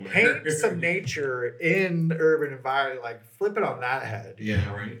Paint some nature in urban environment, like flip it on that head.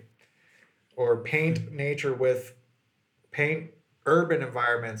 Yeah, right. Or paint urban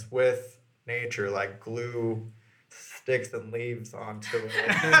environments with nature, like glue sticks and leaves onto it.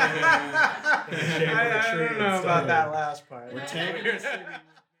 I don't know about that last part. We're tagging your city.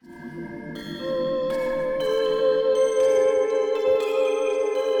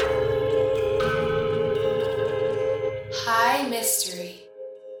 High Mystery.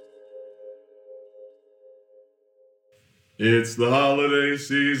 It's the holiday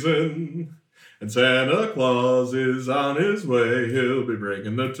season, and Santa Claus is on his way. He'll be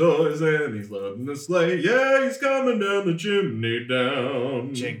bringing the toys, and he's loading the sleigh. Yeah, he's coming down the chimney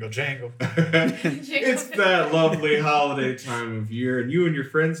down. Jingle, jangle. It's that lovely holiday time of year, and you and your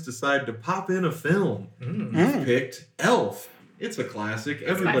friends decide to pop in a film. You've picked Elf. It's a classic.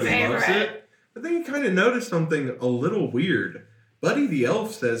 Everybody loves it. But then you kind of notice something a little weird. Buddy the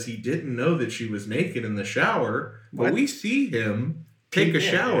Elf says he didn't know that she was naked in the shower, but we see him take a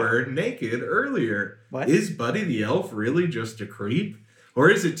shower naked earlier. What? Is Buddy the Elf really just a creep?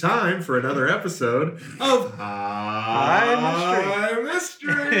 Or is it time for another episode of High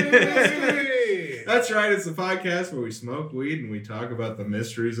Mystery? That's right, it's a podcast where we smoke weed and we talk about the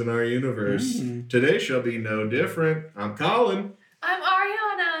mysteries in our universe. Today shall be no different. I'm Colin. I'm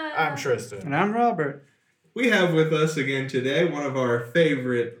Ariana. I'm Tristan. And I'm Robert. We have with us again today one of our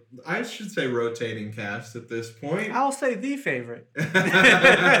favorite, I should say rotating cast at this point. I'll say the favorite.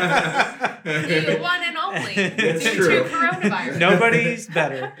 The one and only. It's Due true. to coronavirus. Nobody's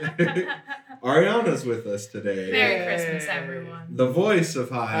better. Ariana's with us today. Merry Christmas, everyone. The voice of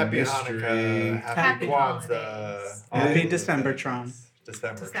High Happy Mystery. Hanukkah. Happy Kwanzaa. holidays. Happy Decembertron.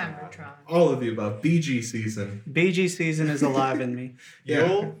 Decembertron. All of you about BG season. BG season is alive in me.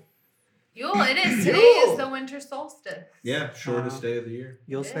 Yule. Yule, it is. Today Yule. is the winter solstice. Yeah, shortest day of the year.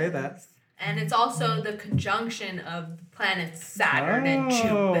 You'll say that. And it's also the conjunction of the planets Saturn and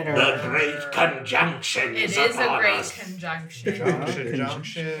Jupiter. The great conjunction It is is a upon great us. conjunction.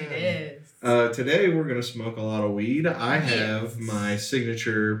 Junction. It is. Today we're going to smoke a lot of weed. I have my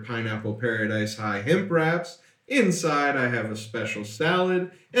signature Pineapple Paradise High hemp wraps. Inside I have a special salad,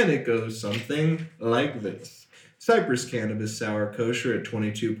 and it goes something like this. Cypress Cannabis Sour Kosher at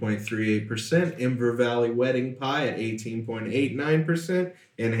 22.38%, Ember Valley Wedding Pie at 18.89%,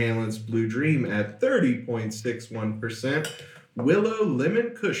 and Hamlin's Blue Dream at 30.61%, Willow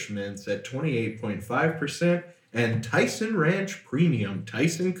Lemon Kush Mints at 28.5%, and Tyson Ranch Premium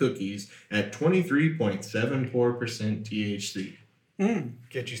Tyson Cookies at 23.74% THC.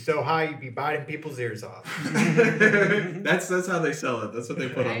 Get you so high you'd be biting people's ears off. That's how they sell it. That's what they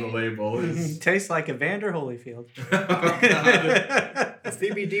put on the label. Is Tastes like Evander Holyfield. The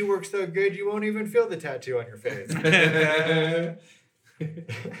CBD works so good you won't even feel the tattoo on your face.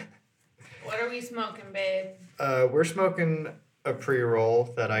 What are we smoking, babe? We're smoking a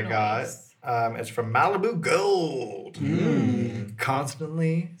pre-roll that I Nice. got. It's from Malibu Gold.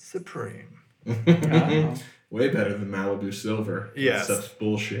 Constantly supreme. Way better than Malibu Silver. Yes. That stuff's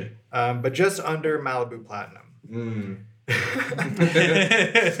bullshit. But just under Malibu Platinum.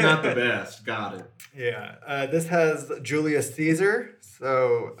 It's not the best. Got it. Yeah. This has Julius Caesar.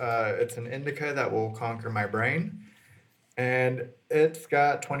 So it's an indica that will conquer my brain. And it's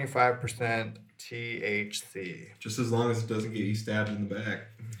got 25% THC. Just as long as it doesn't get you stabbed in the back.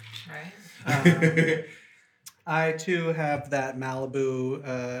 Right. I too have that Malibu.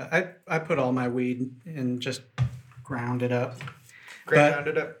 I put all my weed and just ground it up. Ground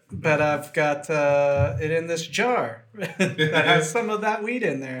it up. But I've got it in this jar that has some of that weed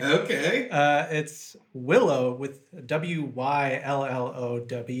in there. Okay. It's Willow with WYLLOW.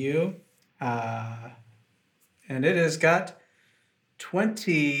 And it has got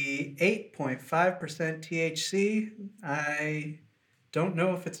 28.5% THC. I don't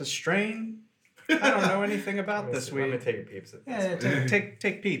know if it's a strain. I don't know anything about this I'm going weed. to take a peeps at this. Yeah,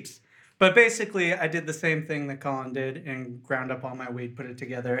 take peeps. But basically, I did the same thing that Colin did and ground up all my weed, put it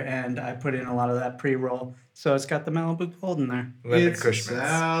together, and I put in a lot of that pre-roll. So it's got the Malibu Gold in there. Lemon It's Kush Mints.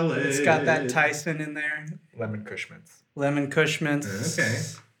 salad. It's got that Tyson in there. Lemon Kush Mints. Lemon Kush Mints. Okay.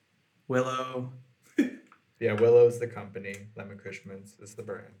 Willow. Yeah, Willow's the company. Lemon Kush Mints is the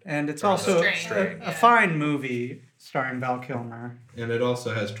brand. And it's Or also Strain, a fine movie starring Val Kilmer. And it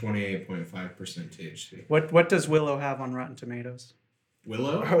also has 28.5% THC. What does Willow have on Rotten Tomatoes?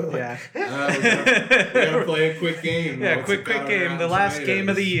 Willow? Yeah. We gotta play a quick game. Yeah, What's quick it got on game. Rotten The last Tomatoes? game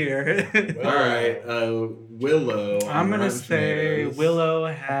of the year. All right, Willow. I'm on going to Rotten say Tomatoes. Willow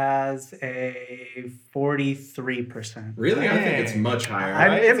has a 43%. Really? I think it's Dang. much higher. I-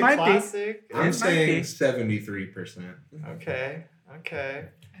 Right? it It's a might be. classic. I'm it might saying be. 73%. Okay. I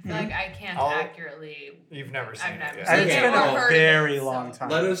I feel like I can't I'll- accurately. You've never seen I've it. never yet. seen It's Okay. been or a heard of very it, long so. time.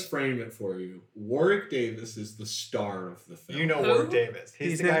 Let us frame it for you. Warwick Davis is the star of the film. You know Who? Warwick Davis. He's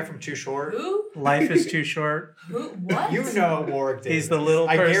He's the guy in- from Too Short. Who? Life is too short. Who? What? You know Warwick Davis. He's the little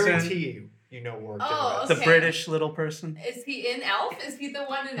I person. guarantee you know Warwick Oh, Davis. The Okay. British little person. Is he in Elf? Is he the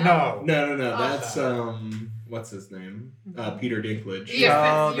one in Elf? No. No. Oh. That's what's his name? Peter Dinklage.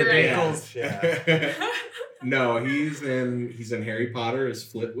 Yeah. Oh, the you're right. Dinkles. Yeah. No, he's in Harry Potter as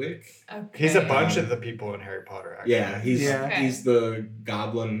Flitwick. Okay. He's a bunch of the people in Harry Potter, actually. Yeah, he's Yeah. Okay. he's the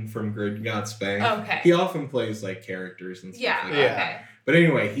goblin from Gringotts Bank. Okay. He often plays like characters and stuff Yeah. like Yeah. that. Okay. But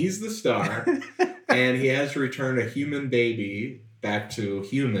anyway, he's the star, and he has to return a human baby back to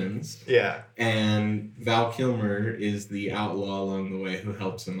humans. Yeah. And Val Kilmer is the outlaw along the way who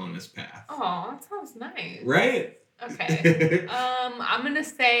helps him on his path. Oh, that sounds nice. Right? Okay. I'm gonna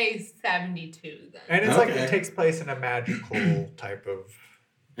say 72 then. And it's like Okay. it takes place in a magical type of.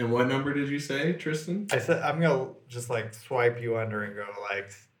 And what number did you say, Tristan? I said I'm gonna just like swipe you under and go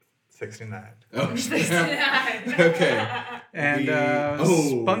like 69. Oh, 69. Okay. And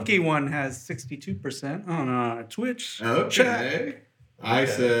Oh. Spunky one has 62% on our Twitch. Okay. I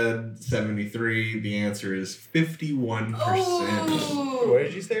Okay. said 73. The answer is 51%. Ooh. What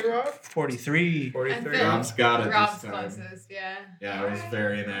did you say, Rob? 43. 43. I Rob's got it Rob's this time. closest, yeah. Yeah, I was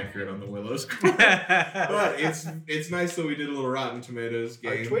very inaccurate on the Willow score. But it's nice that we did a little Rotten Tomatoes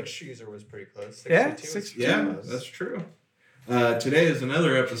Our game. Twitch user was pretty close. Yeah, 62 was 62. Yeah, close. that's true. Today is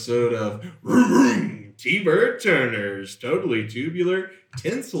another episode of T-Bird Turner's Totally Tubular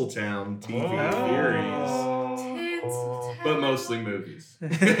Tinseltown TV Oh. theories. Tinseltown. But mostly movies.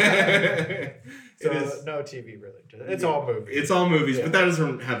 So It is- no TV related. It's all movies. It's all movies, Yeah. but that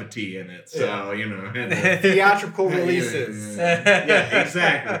doesn't have a T in it. So, Yeah. you know. I had to- theatrical Yeah, releases. Yeah,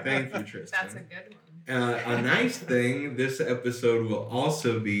 exactly. Thank you, Tristan. That's a good one. A nice thing, this episode will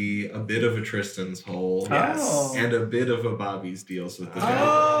also be a bit of a Tristan's hole Yes. Oh. and a bit of a Bobby's deals with the film.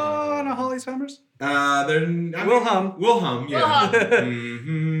 Oh, no, Holly Summers? We'll hum. We'll hum, We'll yeah. hum.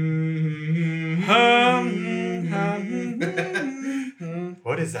 Mhm.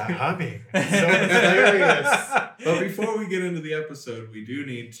 What is that humming? It's so mysterious. But before we get into the episode, we do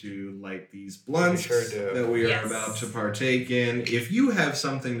need to light these blunts We sure do. that we are Yes. about to partake in. If you have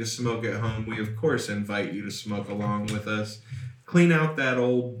something to smoke at home, we of course invite you to smoke along with us. Clean out that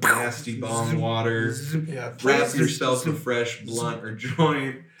old nasty bong water. Yeah, Wrap please, yourself a fresh blunt or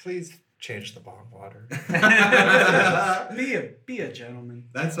joint. please change the bong water. Be a gentleman.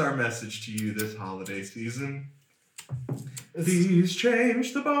 That's our message to you this holiday season. Please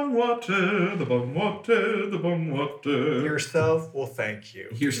change the bong water, the bong water, the bong water. Yourself will thank you.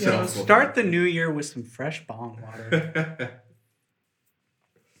 Yourself. will- Start the new year with some fresh bong water.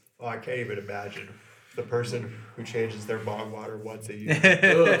 Oh, I can't even imagine the person who changes their bong water once a year.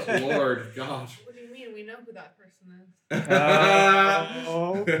 Ugh, Lord, gosh. What do you mean? We know who that person is.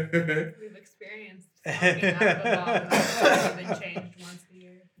 Oh. We've experienced smoking out of a bong that's been changed once a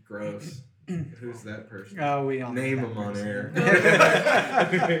year. Gross. Who's that person? Oh, we all know Name that him on person. air.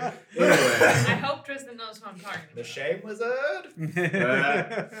 I Anyway, hope Tristan knows who I'm talking The about. shame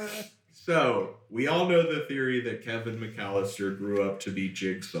wizard. so we all know the theory that Kevin McAllister grew up to be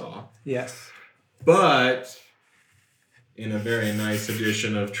Jigsaw. Yes. But in a very nice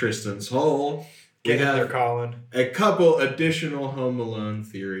edition of Tristan's Hole, we Get in there, have Colin. a couple additional Home Alone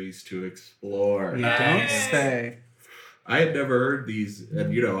theories to explore. You Nice. don't say. I had never heard these,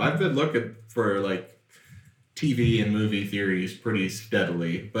 and I've been looking for like TV and movie theories pretty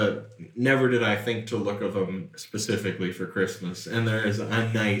steadily, but never did I think to look of them specifically for Christmas. And there is a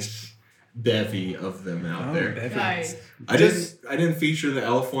nice bevy of them out there. Bevies. Nice. I Just- didn't feature the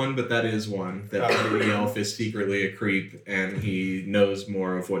elf one, but that is one. That Oh. the elf is secretly a creep and he knows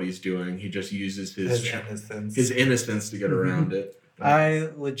more of what he's doing. He just uses His innocence. his innocence to get around it. I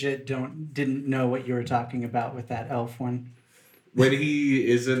legit didn't know what you were talking about with that elf one. When he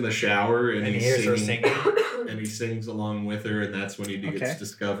is in the shower and, and he he's hears her singing, singing. and he sings along with her, and that's when he Okay. gets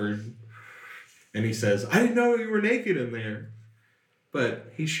discovered. And he says, "I didn't know you were naked in there,"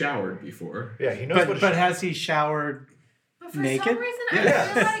 but he showered before. Yeah, he knows what. But has he showered? But for Naked? some reason, I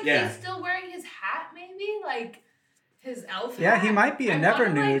Yeah. feel like Yeah. he's still wearing his hat, maybe? Like his elf Yeah, hat. he might be a I never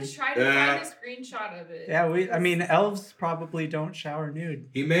wanna, nude. Like, try to find a screenshot of it. Yeah, elves probably don't shower nude.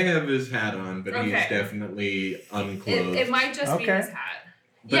 He may have his hat on, but he's Okay. definitely unclothed. It might just be Okay. his hat.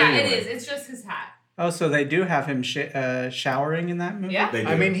 But yeah, anyway. it is. It's just his hat. Oh, so they do have him showering in that movie? Yeah. They do.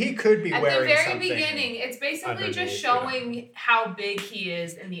 I mean, he could be At wearing the very something. beginning, it's basically underneath, just showing how big he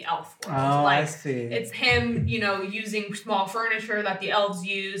is in the elf world. Oh, I like see. it's him, using small furniture that the elves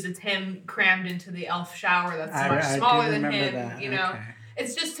use. It's him crammed into the elf shower that's much I do smaller than remember him. that. You know, Okay.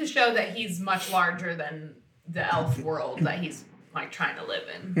 It's just to show that he's much larger than the elf world that he's like trying to live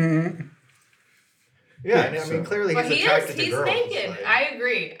in. Mhm. Yeah, and I so- mean, clearly But he's he attracted is, to he's girls. naked. like- I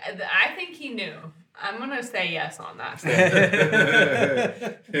agree. I think he knew. I'm gonna say yes on that.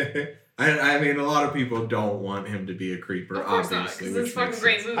 I mean, a lot of people don't want him to be a creeper, Of course not, obviously. because it's a which fucking makes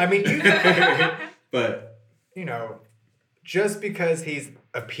great sense. movie. I mean, But you know, just because he's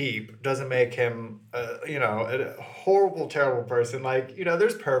a peep doesn't make him, a horrible, terrible person. Like,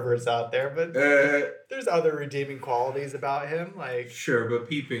 there's perverts out there, but there's other redeeming qualities about him. Like, sure, but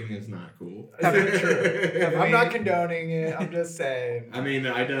peeping is not cool. I'm not condoning it. I'm just saying. I mean,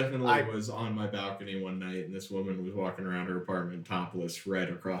 I definitely I- was on my balcony one night, and this woman was walking around her apartment topless right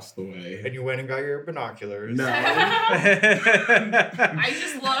across the way. And you went and got your binoculars. No, I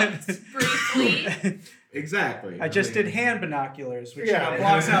just looked briefly. exactly. I just mean, did hand binoculars, which Yeah.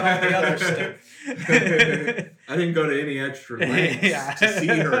 blocks out all the other stuff. I didn't go to any extra lengths Yeah. to see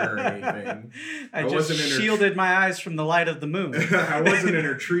her or anything. I I just wasn't in her- shielded my eyes from the light of the moon. I wasn't in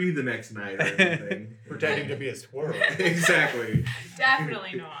her tree the next night or anything. Pretending to be a squirrel. Exactly.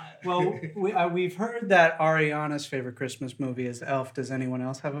 Definitely not. Well, we've heard that Ariana's favorite Christmas movie is Elf. Does anyone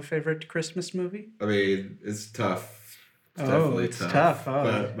else have a favorite Christmas movie? I mean, it's tough. It's Oh, definitely it's tough. tough. Oh.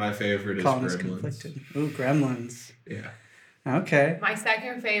 But my favorite is Colin is Gremlins. conflicted. Ooh, Gremlins. Yeah. Okay. My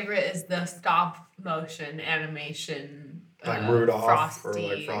second favorite is the stop motion animation. Like Rudolph or Frosty.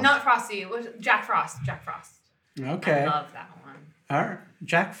 like Frosty. Not Frosty. It was Jack Frost. Jack Frost. Okay. I love that one. All right.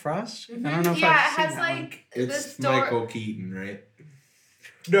 Jack Frost? I don't know if Yeah, I've it seen has that one. like the It's story. Michael Keaton, right?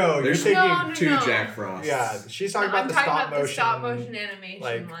 No, you're There's thinking. No, two no. Jack Frosts. Yeah, she's talking I'm about the talking stop about motion. the stop motion animation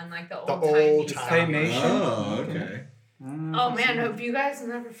like, one, like the the old-timey old stop time- motion. Claymation? Oh, okay. I don't know if Oh I've man, seen have you guys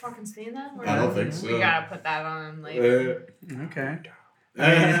never fucking seen that? I don't think so. We gotta put that on later. that. Okay.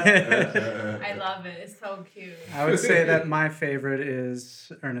 I love it. It's so cute. I would say that my favorite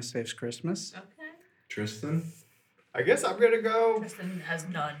is Ernest Saves Christmas. Okay. Tristan? I guess I'm gonna go. Tristan has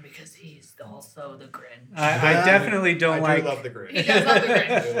none because he's also the Grinch. I definitely don't I like. do love the Grinch. He does love the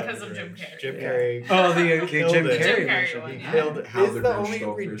Grinch I do love because the of Jim Grinch. Carrey. Jim Yeah. Carrey. Oh, the Killed Jim it. Carrey Jim Carrey version. one, He yeah. killed it. How It's the the Grinch only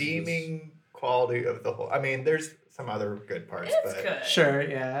Stole Christmas. redeeming quality of the whole. I mean, there's some other good parts, It's but good. Sure,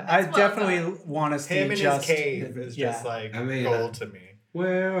 yeah. I It's well definitely done. want to see him in just his cave is yeah. just like I mean, gold to me.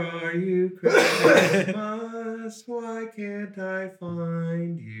 Where are you, Christmas? Why can't I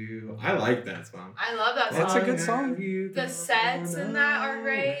find you? I like that song. I love that That's song. a good song. The sets in that are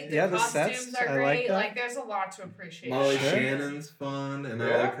great. The Yeah, the costumes sets, are I great. like that. Like there's a lot to appreciate. Molly Sure. Shannon's fun, and I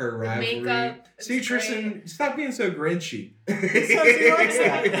Yeah. like her rivalry. makeup is See, Tristan, stop being so grinchy. he likes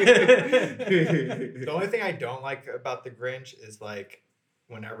The only thing I don't like about the Grinch is like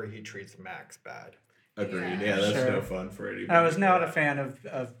whenever he treats Max bad. Agreed. Yeah. Yeah, that's Sure. no fun for anybody. I was not a fan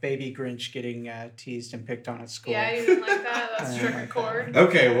of Baby Grinch getting teased and picked on at school. Yeah, you didn't like that? That's I strict don't like chord.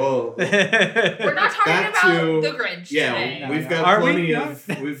 Okay, well, We're not talking Back about to- the Grinch yeah, today. No, we've no. got Are we? plenty No? of.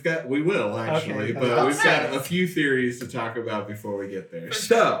 We will actually, Okay. but Okay. we've got a few theories to talk about before we get there. For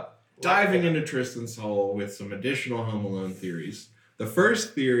So, diving into Tristan's hole with some additional Home Alone theories. The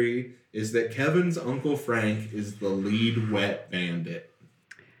first theory is that Kevin's Uncle Frank is the lead wet bandit.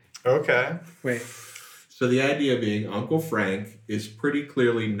 Okay. Wait. So the idea being Uncle Frank is pretty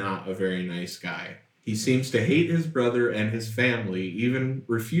clearly not a very nice guy. He seems to hate his brother and his family, even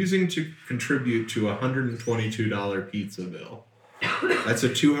refusing to contribute to a $122 pizza bill. That's a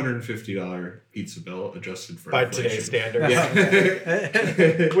 $250 pizza bill adjusted for By inflation. today's standards.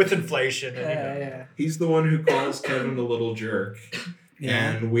 Yeah. With inflation and Yeah. He's the one who calls Kevin a little jerk.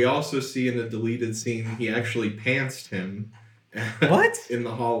 Yeah. And we also see in the deleted scene he actually pantsed him What? in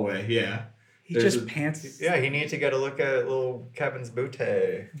the hallway. Yeah. He There's just a- pants. Yeah, he needs to get a look at little Kevin's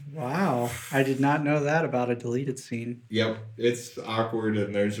booty. Wow. I did not know that about a deleted scene. Yep. It's awkward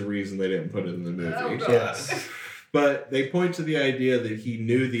and there's a reason they didn't put it in the movie. Oh, God. Yes. But they point to the idea that he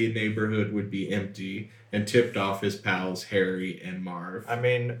knew the neighborhood would be empty and tipped off his pals Harry and Marv. I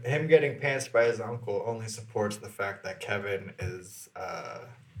mean, him getting pantsed by his uncle only supports the fact that Kevin is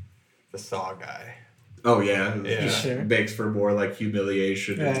the Saw guy. Oh yeah, it Yeah. just Sure. makes for more like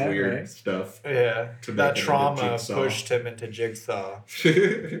humiliation and Yeah, weird right. stuff. Yeah, To that make him into trauma Jigsaw. pushed him into Jigsaw.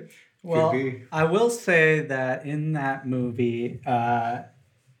 Could Well, be. I will say that in that movie,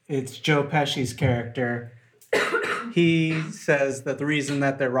 it's Joe Pesci's character. He says that the reason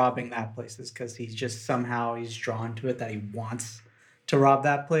that they're robbing that place is because he's drawn to it, that he wants to rob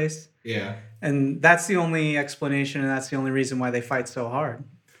that place. Yeah. And that's the only explanation, and that's the only reason why they fight so hard.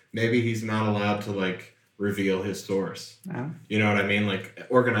 Maybe he's not allowed to like reveal his source. No? You know what I mean? Like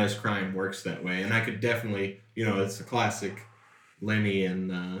organized crime works that way. And I could definitely, it's a classic Lenny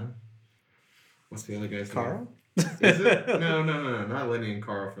and what's the other guy's Carl? name? Is it? No, not Lenny and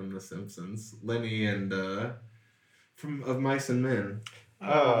Carl from The Simpsons. Lenny and from Of Mice and Men.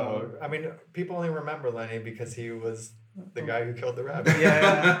 Oh, I mean, people only remember Lenny because he was the guy who killed the rabbit.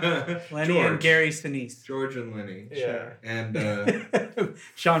 Yeah. Lenny and George. Gary Sinise. George and Lenny. Yeah. And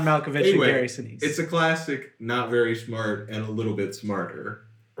Sean Malkovich Anyway, and Gary Sinise. it's a classic, not very smart and a little bit smarter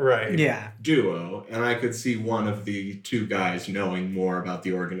Right. Yeah. duo, and I could see one of the two guys knowing more about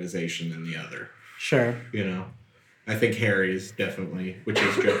the organization than the other. Sure. You know, I think Harry is definitely, which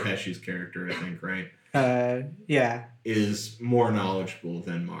is Joe Pesci's character, I think, right, Yeah. is more knowledgeable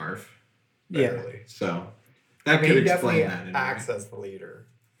than Marv. Yeah. Barely. So I that mean, could he definitely explain that. In a way. acts as the leader.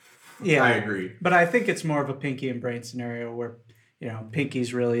 Yeah. I agree. But I think it's more of a Pinky and Brain scenario where,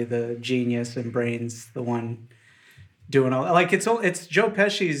 Pinky's really the genius and Brain's the one doing all. Like it's Joe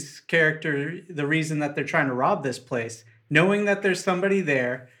Pesci's character. The reason that they're trying to rob this place, knowing that there's somebody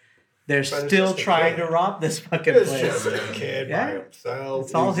there, they're But it's still just a trying kid. to rob this fucking It's place. just a kid Yeah. by himself.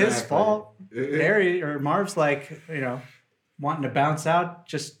 It's all his Exactly. fault. It- Harry or Marv's like, wanting to bounce out,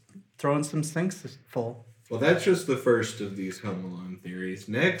 just throwing some sinks full. Well, that's just the first of these Home Alone theories.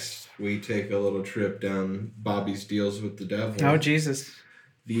 Next, we take a little trip down Bobby's Deals with the Devil. Oh Jesus.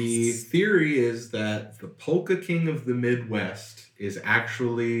 The theory is that the Polka King of the Midwest is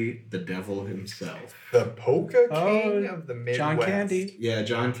actually the devil himself. The Polka Oh, King of the Midwest. John Candy. Yeah,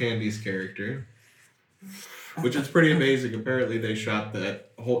 John Candy's character. Which is pretty amazing. Apparently they shot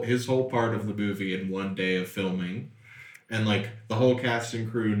his whole part of the movie in one day of filming. And the whole cast and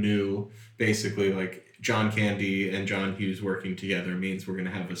crew knew basically John Candy and John Hughes working together means we're gonna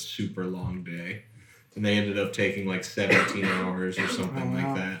have a super long day. And they ended up taking 17 hours or something Oh,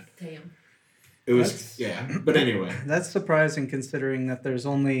 wow. like that. Damn. It was but anyway. That's surprising considering that there's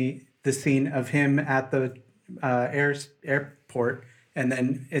only the scene of him at the airport, and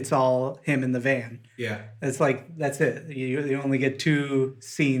then it's all him in the van. Yeah. It's that's it. You only get 2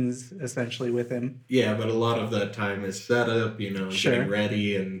 scenes essentially with him. Yeah, but a lot of that time is set up, Sure. getting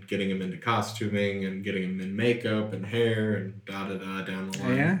ready and getting him into costuming and getting him in makeup and hair and da-da-da down the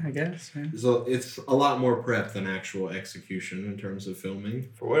line. Yeah, I guess. Yeah. So it's a lot more prep than actual execution in terms of filming.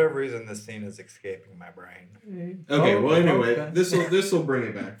 For whatever reason, this scene is escaping my brain. Okay, well anyway, okay. this'll bring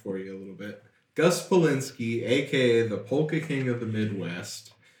it back for you a little bit. Gus Polinski, aka the Polka King of the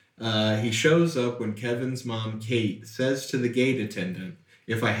Midwest, he shows up when Kevin's mom, Kate, says to the gate attendant,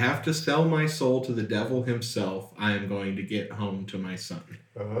 "If I have to sell my soul to the devil himself, I am going to get home to my son."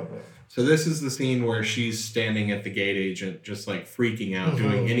 Oh. So this is the scene where she's standing at the gate agent, just freaking out,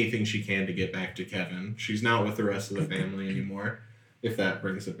 doing anything she can to get back to Kevin. She's not with the rest of the family anymore, if that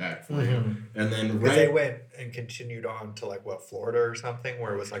brings it back for you. And then Because they went and continued on to Florida or something,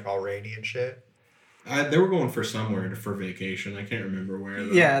 where it was all rainy and shit. They were going for somewhere for vacation. I can't remember where.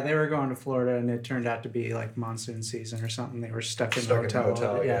 Though. Yeah, they were going to Florida, and it turned out to be monsoon season or something. They were stuck in the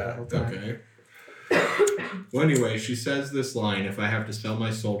hotel. yeah. The whole time. Okay. Well, anyway, she says this line, "If I have to sell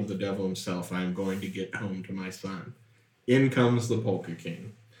my soul to the devil himself, I am going to get home to my son." In comes the Polka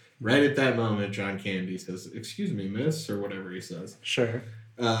King. Right at that moment, John Candy says, "Excuse me, miss," or whatever he says. Sure.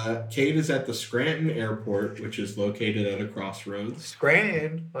 Kate is at the Scranton Airport, which is located at a crossroads.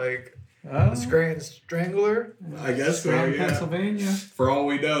 Scranton, Oh, Scranton Strangler. I guess so, Scranton, yeah. Pennsylvania. For all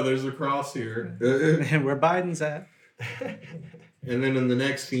we know, there's a cross here. Where Biden's at. And then in the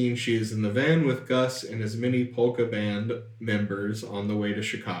next scene, she is in the van with Gus and his mini polka band members on the way to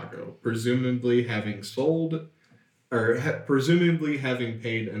Chicago, presumably having presumably having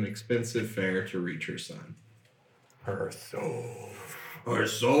paid an expensive fare to reach her son. Her soul. Her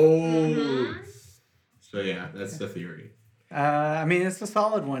soul. Mhm. So yeah, that's the theory. I mean, it's a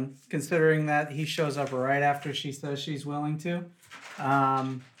solid one, considering that he shows up right after she says she's willing to.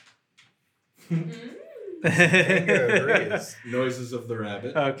 Kinga agrees. Noises of the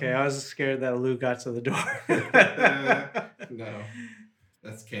rabbit. Okay, I was scared that Lou got to the door. No,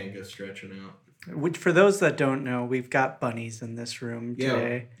 that's Kanga stretching out. Which, for those that don't know, we've got bunnies in this room Yeah.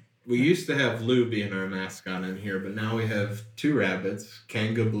 today. We used to have Lou being our mascot in here, but now we have 2 rabbits,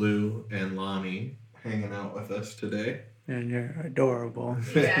 Kanga Blue and Lonnie, hanging out with us today. And you're adorable.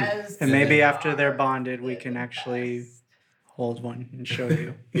 Yes. And maybe they after they're are. bonded, we They're can the actually best. hold one and show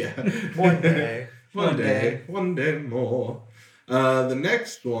you. Yeah. One day. One day more. The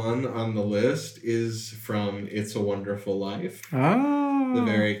next one on the list is from It's a Wonderful Life, Oh. the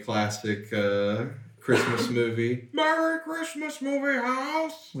very classic Christmas movie. Merry Christmas, movie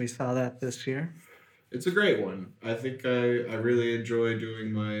house! We saw that this year. It's a great one. I think I really enjoy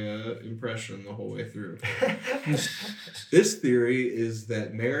doing my impression the whole way through. This theory is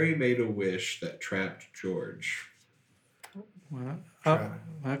that Mary made a wish that trapped George. Well, oh,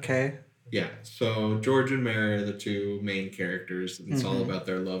 okay. Yeah, so George and Mary are the two main characters. And it's all Mhm. about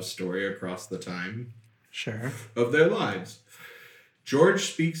their love story across the time Sure. of their lives. George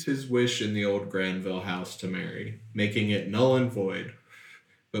speaks his wish in the old Granville house to Mary, making it null and void.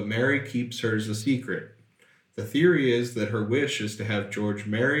 But Mary keeps hers a secret. The theory is that her wish is to have George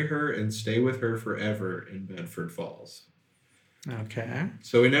marry her and stay with her forever in Bedford Falls. Okay.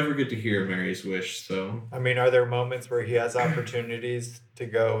 So we never get to hear Mary's wish, so I mean, are there moments where he has opportunities to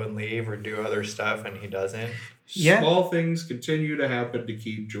go and leave or do other stuff and he doesn't? Yeah. small things continue to happen to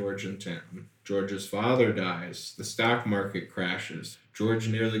keep George in town. George's father dies. The stock market crashes. George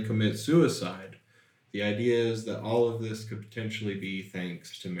nearly commits suicide. The idea is that all of this could potentially be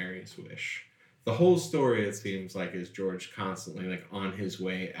thanks to Mary's wish. The whole story, it seems like, is George constantly like on his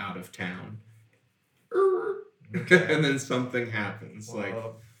way out of town. And then something happens. Like,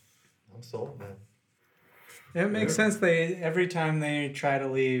 Well, I'm sold, man. It makes Yeah. sense. They every time they try to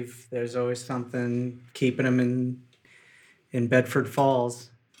leave, there's always something keeping them in Bedford Falls.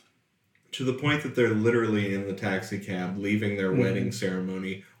 to the point that they're literally in the taxi cab leaving their wedding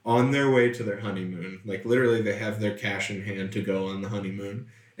ceremony on their way to their honeymoon. Like, literally, they have their cash in hand to go on the honeymoon.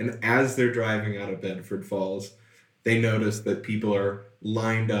 And as they're driving out of Bedford Falls, they notice that people are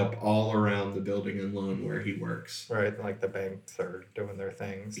lined up all around the building and loan where he works. Right, like the banks are doing their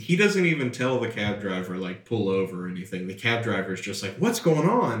things. He doesn't even tell the cab driver, like, pull over or anything. The cab driver's just like, what's going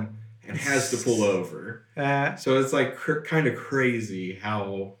on? And has to pull over. So it's like kind of crazy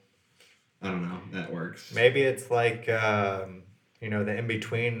how, I don't know, that works. Maybe it's like, you know, the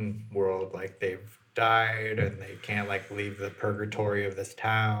in-between world, like they've died and they can't like leave the purgatory of this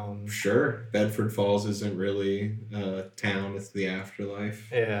town. Sure, Bedford Falls isn't really a town, it's the afterlife.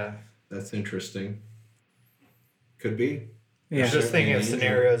 Yeah. That's interesting. Could be. Yeah. Just thinking of Certainly.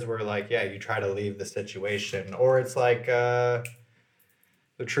 scenarios where like, yeah, you try to leave the situation. Or it's like the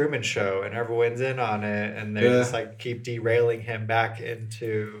Truman Show and everyone's in on it and they just like keep derailing him back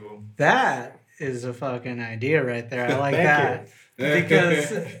into That is a fucking idea right there. I like Thank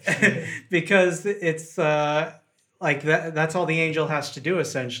that. Because it's like that's all the angel has to do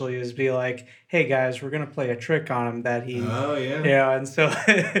essentially is be like, hey guys, we're gonna play a trick on him that he Oh, yeah. you know, and so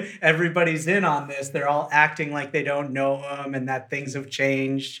everybody's in on this. They're all acting like they don't know him and that things have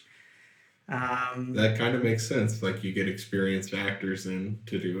changed. That kind of makes sense. Like, you get experienced actors in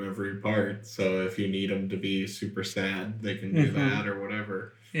to do every part. So if you need them to be super sad, they can do Mhm. that or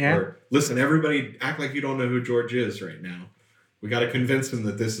whatever. Yeah. Or, listen, everybody act like you don't know who George is right now. We got to convince him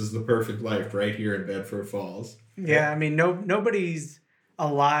that this is the perfect life right here in Bedford Falls. Yeah, I mean, nobody's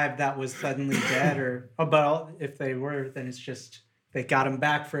alive that was suddenly dead, or but if they were, then it's just they got him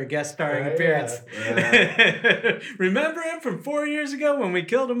back for a guest starring Right, appearance. yeah. Remember him from 4 years ago when we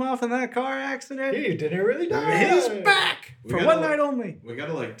killed him off in that car accident? he didn't really die. He's back We for gotta- one night only. We got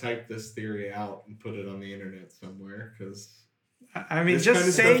to, like, type this theory out and put it on the internet somewhere, because I mean, This just kind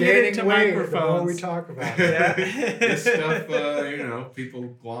of saying stuff it Gaining into weight the more microphones. we talk about it. Yeah. this stuff, you know, people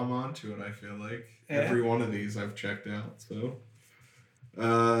glom onto it, I feel like. Yeah. Every one of these I've checked out, so.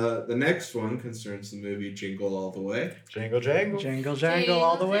 The next one concerns the movie Jingle All the Way. Jingle jangle. Jingle jangle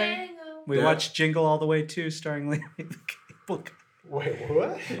all the way. We Yeah. watched Jingle All the Way 2 starring Larry the Cable Guy. Wait,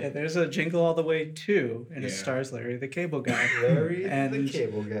 what? Yeah, there's a Jingle All the Way 2, and it Yeah. stars Larry the Cable Guy. Larry the And-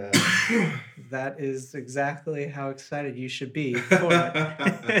 Cable Guy. That is exactly how excited you should be for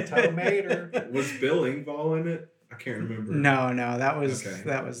it. Tomater. Was Bill Engvall in it? I can't remember. No, that was Okay.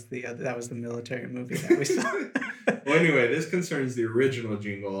 that was the military movie that we saw. Well, anyway, this concerns the original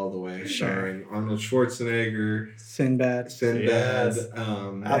Jingle All the Way, starring Arnold Schwarzenegger, Sinbad. Sinbad, Yes.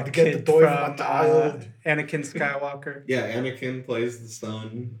 um, Out That to get the kid boy from from the child. Anakin Skywalker. yeah, Anakin plays the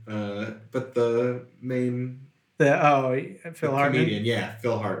son, but the main Phil Hartman. comedian, yeah,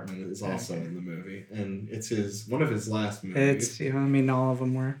 Phil Hartman is also in the movie, and it's one of his last movies, It's I mean all of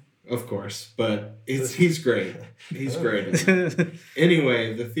them were. of course, but he's great. He's great. in it.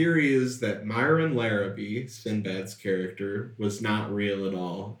 Anyway, the theory is that Myron Larrabee, Sinbad's character, was not real at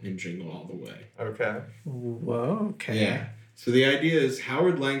all in Jingle All the Way. Okay. Whoa. Okay. Yeah. So the idea is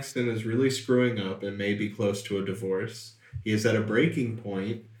Howard Langston is really screwing up and may be close to a divorce. He is at a breaking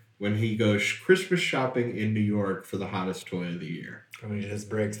point when he goes Christmas shopping in New York for the hottest toy of the year. And he just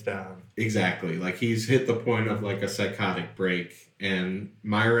breaks down. Exactly. Like, he's hit the point of like a psychotic break, and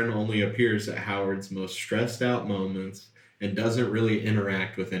Myron only appears at Howard's most stressed out moments and doesn't really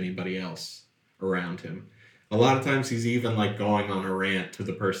interact with anybody else around him. A lot of times he's even like going on a rant to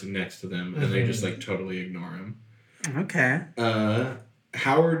the person next to them, and they just like totally ignore him. Okay.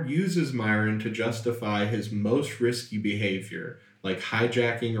 Howard uses Myron to justify his most risky behavior, like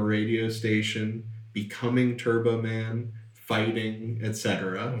hijacking a radio station, becoming Turbo Man, fighting,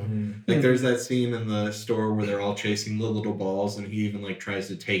 etc. Mhm. Like there's that scene in the store where they're all chasing the little balls, and he even like tries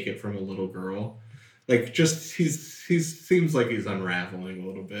to take it from a little girl. Like just he's seems like he's unraveling a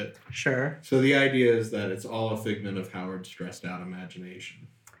little bit. Sure. So the idea is that it's all a figment of Howard's stressed out imagination.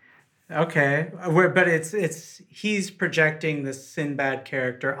 Okay, but it's he's projecting the Sinbad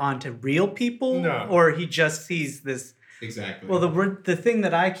character onto real people, No. or he just sees this. Exactly. Well, the thing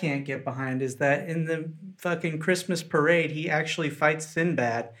that I can't get behind is that in the fucking Christmas parade, he actually fights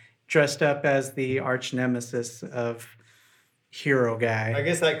Sinbad dressed up as the arch nemesis of hero guy. I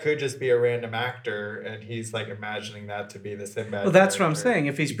guess that could just be a random actor, and he's like imagining that to be the Sinbad. Well, that's what I'm character. saying.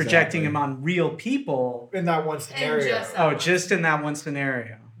 If he's projecting Exactly. him on real people, In that one scenario. just- oh, just in that one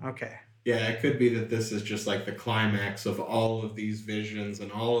scenario. Okay. Yeah, it could be that this is just like the climax of all of these visions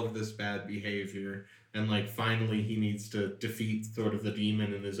and all of this bad behavior. And like finally he needs to defeat sort of the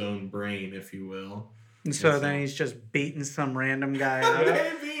demon in his own brain, if you will. And so Yes, then sir. he's just beating some random guy up.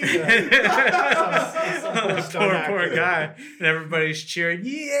 Maybe. Some poor actor. guy. And everybody's cheering,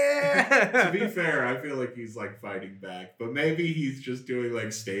 yeah! To be fair, I feel like he's like fighting back, but maybe he's just doing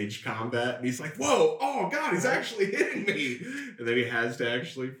like stage combat and he's like, whoa, oh god, he's actually hitting me. And then he has to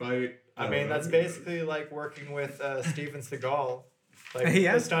actually fight. I don't mean, know. that's basically like working with Steven Seagal. Like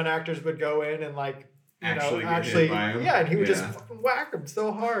Yeah. the stunt actors would go in and like Actually get hit by him? yeah, and he would just Yeah. fucking whack him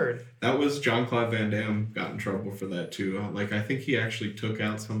so hard. That was Jean-Claude Van Damme got in trouble for that too. Like I think he actually took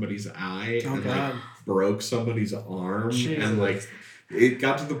out somebody's eye Oh, and God. like broke somebody's arm Jesus. and like it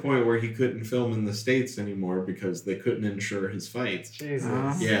got to the point where he couldn't film in the States anymore because they couldn't insure his fights. Jesus.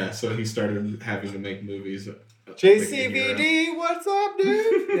 Uh-huh. Yeah, so he started having to make movies. JCVD, what's up,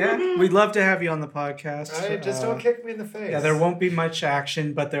 dude? Yeah, we'd love to have you on the podcast. I just don't kick me in the face. Yeah, there won't be much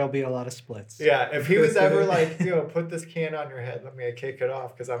action, but there'll be a lot of splits. Yeah, if he was ever like, put this can on your head, let me kick it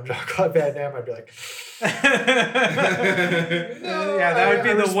off because I'm Jean-Claude Van Damme, I'd be like, no, Yeah, that would be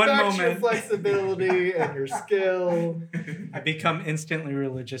I the one respect your moment. flexibility and your skill. I become instantly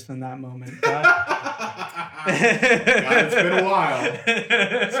religious in that moment. God, it's been a while.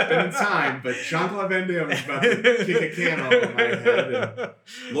 It's been a time, but Jean-Claude Van Damme is about to kick a can off of my head.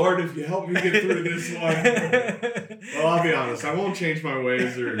 And, Lord, if you help me get through this one. Well, I'll be honest. I won't change my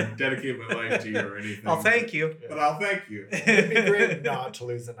ways or dedicate my life to you or anything. I'll thank you. But I'll thank you. It'd be great not to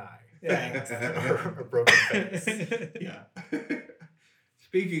lose an eye. Yeah. Or a broken face. Yeah.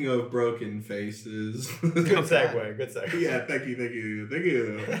 Speaking of broken faces. Good segue. Good segue. Yeah, thank you.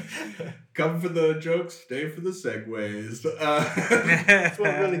 Come for the jokes, stay for the segues. That's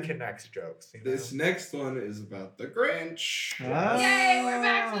what really connects jokes. You know? This next one is about the Grinch. Ah. Yay, we're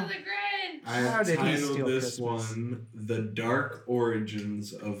back to the Grinch. I How have did he titled steal this Christmas? one The Dark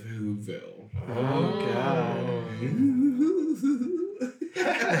Origins of Whoville. Oh,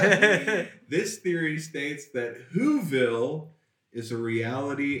 This theory states that Whoville is a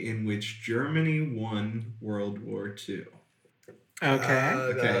reality in which Germany won World War II. Okay.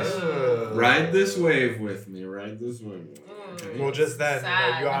 Okay. Ride this wave with me. Ride this wave with me. Okay? Well, just then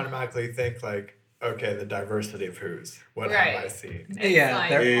Sad. you automatically think like, okay, the diversity of who's. What Right. have I seen? It's Yeah, like,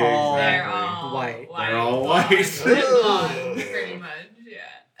 they're Exactly. all they're all white. They're all blonde, white. and blonde, pretty much, yeah.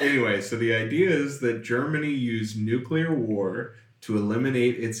 Anyway, so the idea is that Germany used nuclear war to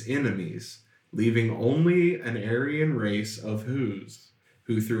eliminate its enemies, leaving only an Aryan race of Whos,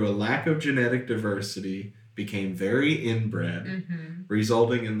 who through a lack of genetic diversity became very inbred, Mm-hmm.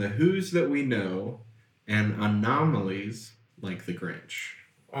 resulting in the Whos that we know and anomalies like the Grinch.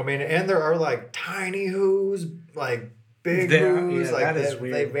 I mean, and there are like tiny who's, like big There- who's, yeah, like that is they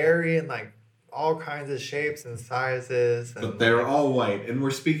weird. vary in like all kinds of shapes and sizes. And But they're like, all white, and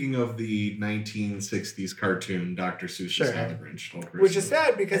we're speaking of the 1960s cartoon Dr. Seuss's Sure. How the Grinch Stole Christmas. which is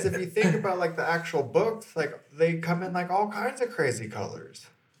sad because if you think about like the actual books, like they come in like all kinds of crazy colors.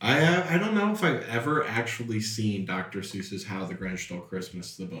 I don't know if I've ever actually seen Dr. Seuss's How the Grinch Stole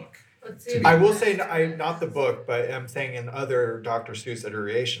Christmas, the book. Let's To see. be I will say, not the book, but I'm saying in other Dr. Seuss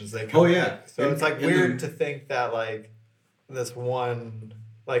iterations, they come. Oh, yeah. So In- it's like in weird the- to think that like this one,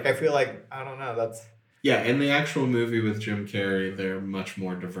 like I feel like I don't know. That's Yeah, in the actual movie with Jim Carrey, they're much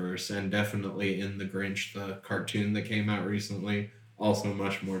more diverse, and definitely in The Grinch, the cartoon that came out recently, also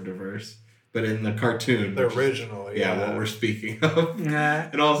much more diverse. But in the cartoon, the which is- original. yeah, what we're speaking of. Nah.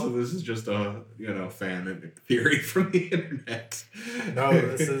 And also, this is just a fan theory from the internet. No,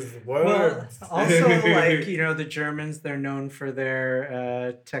 this is Well, words. also, like, the Germans, they're known for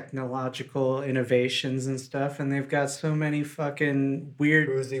their technological innovations and stuff, and they've got so many fucking weird.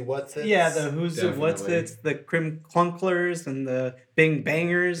 Who's what's it? Yeah, the who's it, what's Definitely. it's, the Crim Clunklers and the Bing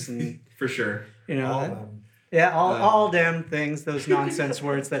Bangers, and, For sure. all of them. yeah, all Uh, damn things, those nonsense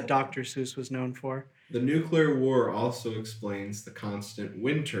words that Dr. Seuss was known for. The nuclear war also explains the constant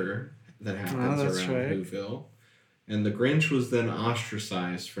winter that happens that's around right. Whoville. And the Grinch was then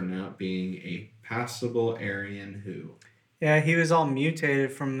ostracized for not being a passable Aryan Who. Yeah, he was all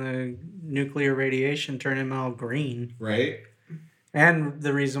mutated from the nuclear radiation, turning him all green. Right? And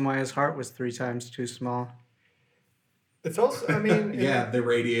the reason why his heart was 3 times too small. It's also, I mean, Yeah, the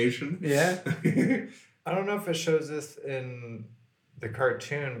radiation. Yeah. I don't know if it shows this in the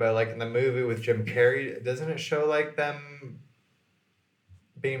cartoon, but like in the movie with Jim Carrey, doesn't it show like them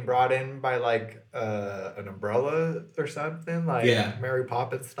being brought in by like an umbrella or something, like Yeah. Mary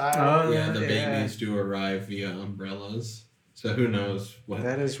Poppins style? Oh, Yeah, the yeah. babies do arrive via umbrellas. So who knows what...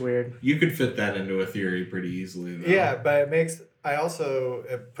 That is weird. You could fit that into a theory pretty easily, though. Yeah, but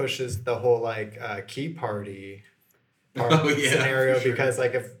it pushes the whole like key party Oh, yeah, scenario for sure. because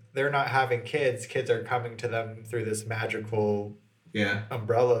like if they're not having kids are coming to them through this magical Yeah.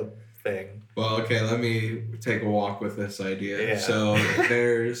 umbrella thing. Well, okay, let me take a walk with this idea. Yeah. So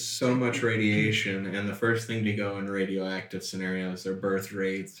there's so much radiation, and the first thing to go in radioactive scenarios are birth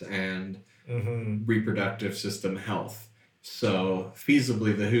rates and Mm-hmm. reproductive system health. So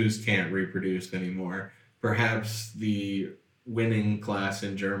feasibly, the Who's can't reproduce anymore. Perhaps the winning class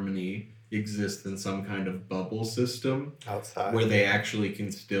in Germany exists in some kind of bubble system Outside. where they actually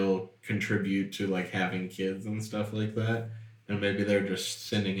can still contribute to like having kids and stuff like that. And maybe they're just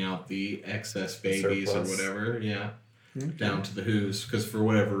sending out the excess babies Surplus. or whatever, yeah, Okay. down to the Who's, because for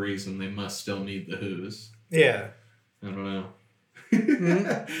whatever reason they must still need the Who's. Yeah. I don't know.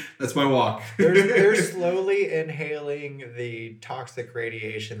 Mhm. That's my walk. They're slowly inhaling the toxic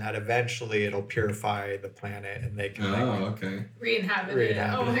radiation that eventually it'll purify the planet and they can Oh, okay. Re-inhabit it.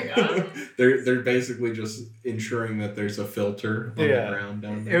 Re-inhabit Oh my it. god. They're basically just ensuring that there's a filter on Yeah. the ground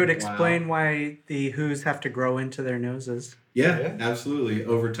down there. It would Wow. explain why the Who's have to grow into their noses. Yeah, Yeah. absolutely.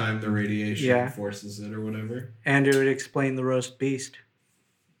 Over time, the radiation Yeah. forces it or whatever. And it would explain the roast beast.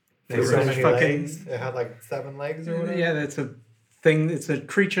 There's They so were many fucking- legs. It had like 7 legs or whatever. Yeah, that's a thing. It's a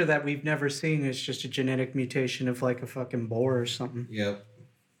creature that we've never seen. It's just a genetic mutation of like a fucking boar or something. Yep.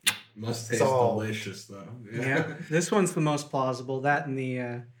 Must taste Solved. delicious though. Yeah. This one's the most plausible. That and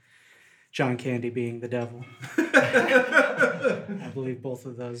the John Candy being the devil. I believe both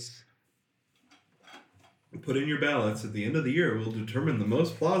of those. Put in your ballots. At the end of the year, we'll determine the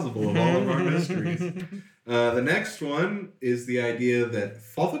most plausible of all of our mysteries. The next one is the idea that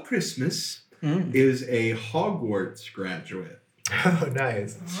Father Christmas Mm. is a Hogwarts graduate. Oh,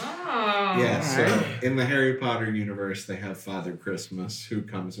 nice. Oh. Yeah, so Alright. in the Harry Potter universe, they have Father Christmas who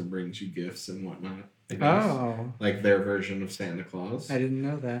comes and brings you gifts and whatnot. I guess. Oh, Like their version of Santa Claus. I didn't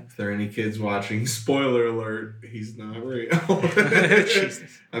know that. If there are any kids watching, spoiler alert, he's not real.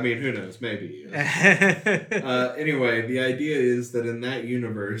 Jesus. I mean, who knows? Maybe he is. Anyway, the idea is that in that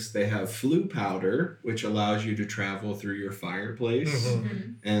universe, they have flue powder, which allows you to travel through your fireplace. Mhm.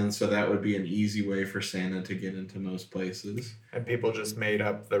 Mhm. And so that would be an easy way for Santa to get into most places. And people just made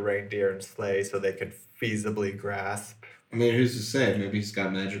up the reindeer and sleigh so they could feasibly grasp. I mean, who's to say? Maybe he's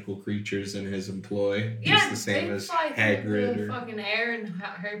got magical creatures in his employ. Yeah, just the same they as fly through Hagrid. the Or... fucking air in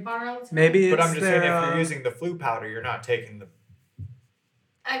Harry Potter all the time. Maybe it's But I'm just saying, their, if you're using the flue powder, you're not taking the.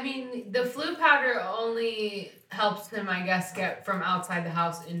 I mean, the flue powder only helps him, I guess, get from outside the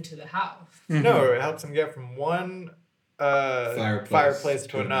house into the house. Mhm. No, it helps him get from one fireplace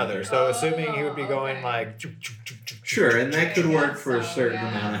to another. So assuming he would be going Okay. like. Sure, and that could I work guess for a so, certain yeah.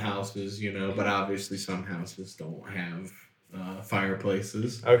 amount of houses, you know, but obviously some houses don't have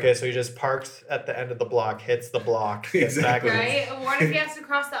fireplaces. Okay, so he just parks at the end of the block, hits the block, gets Exactly. back. Right? What if he has to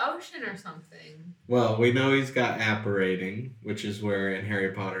cross the ocean or something? Well, we know he's got apparating, which is where in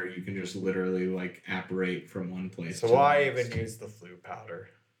Harry Potter you can just literally like apparate from one place So to why the next. even use the flue powder?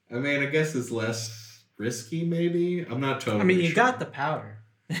 I mean, I guess it's less risky, maybe. I'm not totally I mean, you sure. got the powder.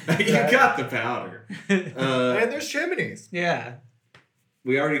 you got the powder. And there's chimneys. Yeah.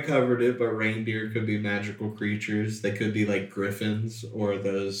 We already covered it, but reindeer could be magical creatures. They could be like griffins or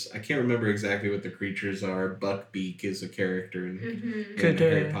those. I can't remember exactly what the creatures are. Buckbeak is a character in, Mm-hmm. in Could,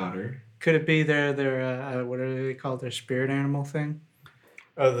 Harry Potter. Could it be their what are they called? Their spirit animal thing?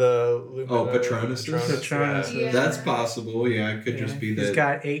 Oh, the Lumina, Patronuses? Patronuses. Yeah. That's possible. Yeah, it could just be He's that.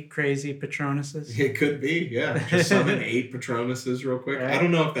 got 8 crazy Patronuses. It could be. Yeah, just summon 8 Patronuses real quick. I Right.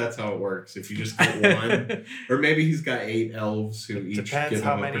 don't know if that's how it works. If you just get one, or maybe he's got 8 elves who each Depends give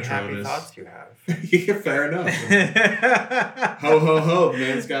how him a many happy Patronus. thoughts you have. Yeah, fair enough. Ho ho ho!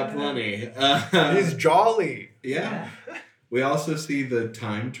 Man's got plenty. He's jolly. Yeah. We also see the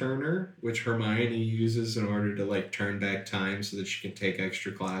time turner, which Hermione uses in order to like turn back time so that she can take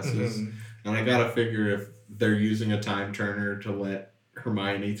extra classes. Mhm. And I gotta figure if they're using a time turner to let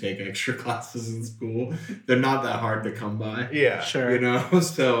Hermione take extra classes in school. They're not that hard to come by. Yeah. Sure. You know,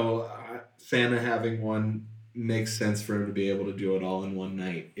 so Santa having one makes sense for him to be able to do it all in one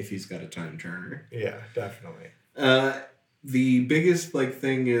night if he's got a time turner. Yeah, definitely. The biggest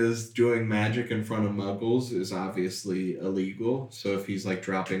thing is doing magic in front of muggles is obviously illegal. So if he's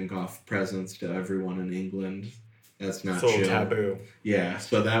dropping off presents to everyone in England, that's not So chill. taboo. Yeah,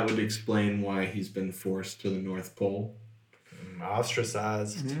 so that would explain why he's been forced to the North Pole.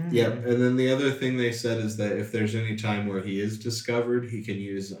 Ostracized. Yep, and then the other thing they said is that if there's any time where he is discovered, he can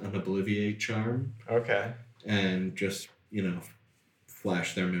use an Obliviate charm Okay. and just,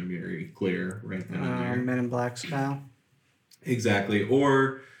 flash their memory clear right then and there. Men in Black style. Exactly.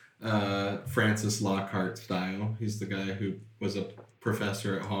 Or Francis Lockhart style. He's the guy who was a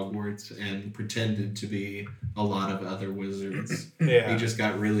professor at Hogwarts and pretended to be a lot of other wizards. Yeah. He just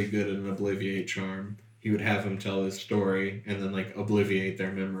got really good at an Obliviate charm. He would have them tell his story and then Obliviate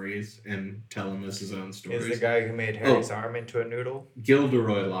their memories and tell him as his own stories. He's the guy who made Harry's arm into a noodle.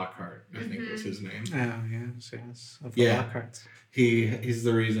 Gilderoy Lockhart, I think was his name. Oh, yes. Of the Yeah. Lockharts. He's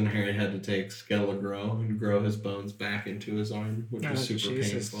the reason Harry had to take Skelligro and grow his bones back into his arm, which was super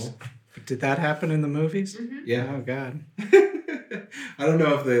painful. Did that happen in the movies? Yeah. Oh, God. I don't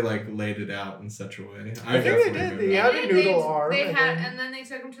know if they laid it out in such a way. I think they did. He had a noodle arm. They and had, then- and then they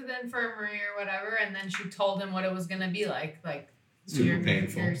took him to the infirmary or whatever, and then she told him what it was gonna be like. Super you're,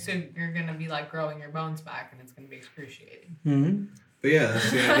 painful. You're gonna be growing your bones back, and it's gonna be excruciating. Mm-hmm. But yeah,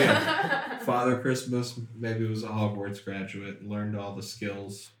 that's the idea. Father Christmas maybe was a Hogwarts graduate and learned all the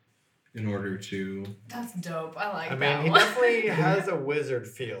skills in order to... That's dope. I like I that mean, he one. definitely has a wizard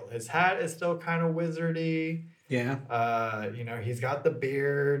feel. His hat is still kind of wizardy. Yeah. He's got the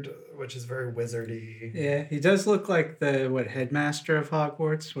beard, which is very wizardy. Yeah, he does look like the headmaster of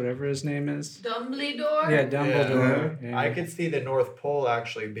Hogwarts, whatever his name is. Dumbledore? Yeah, Dumbledore. Yeah. I could see the North Pole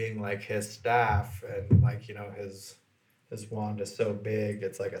actually being his staff, and his wand is so big,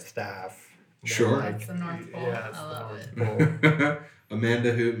 it's like a staff. Sure. That's the North Pole. Yeah, it's I the love North it. Pole.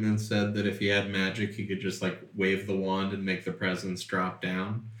 Amanda Hootman said that if he had magic, he could just wave the wand and make the presents drop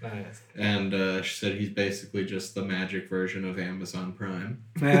down. Nice. And she said he's basically just the magic version of Amazon Prime.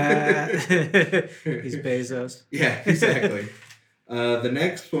 He's Bezos. Yeah, exactly. The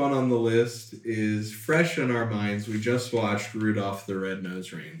next one on the list is fresh in our minds. We just watched Rudolph the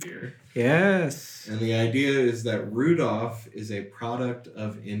Red-Nosed Reindeer. Yes. And the idea is that Rudolph is a product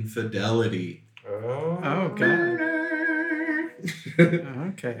of infidelity. Oh, God.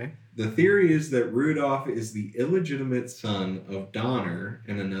 Okay. The theory is that Rudolph is the illegitimate son of Donner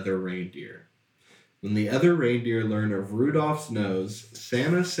and another reindeer. When the other reindeer learn of Rudolph's nose,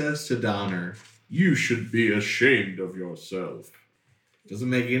 Santa says to Donner, "You should be ashamed of yourself." Doesn't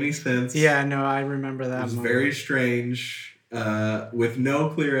make any sense. Yeah, no, I remember that. It was movie. very strange, with no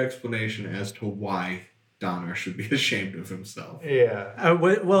clear explanation as to why Donner should be ashamed of himself. Yeah.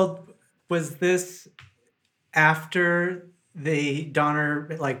 Well, was this after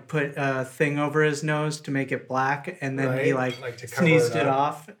Donner put a thing over his nose to make it black, and then he Right, to cover sneezed it it up.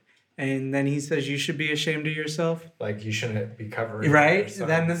 off, and then he says, "You should be ashamed of yourself." You shouldn't be covering Right? your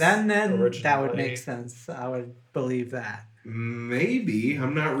son's Then that would originality. make sense. I would believe that. Maybe.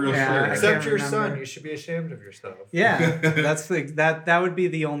 I'm not real Yeah, sure. I Except can't your remember. son, you should be ashamed of yourself. Yeah, that's that would be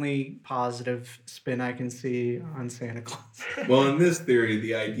the only positive spin I can see on Santa Claus. Well, in this theory,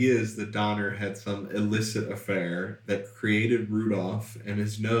 the idea is that Donner had some illicit affair that created Rudolph, and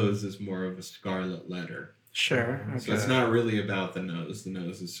his nose is more of a scarlet letter. Sure. So it's not really about the nose. The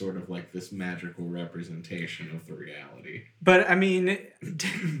nose is sort of this magical representation of the reality. But I mean,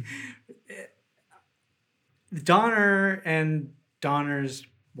 Donner and Donner's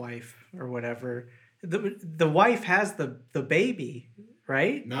wife or whatever, the wife has the baby,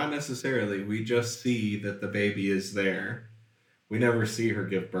 right? Not necessarily. We just see that the baby is there. We never see her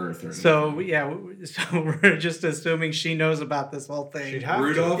give birth or anything. So yeah, so we're just assuming she knows about this whole thing. She'd have to.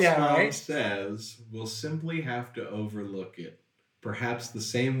 Rudolph's Yeah, mom right? says we'll simply have to overlook it. Perhaps the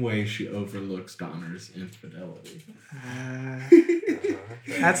same way she overlooks Donner's infidelity.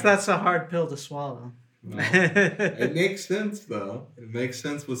 That's a hard pill to swallow. Well, it makes sense though. It makes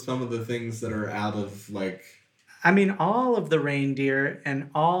sense with some of the things that are out of I mean, all of the reindeer and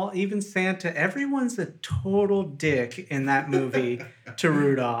even Santa, everyone's a total dick in that movie to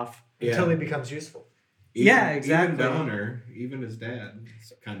Rudolph. Until he becomes useful. Yeah, exactly. Even Donner, Even his dad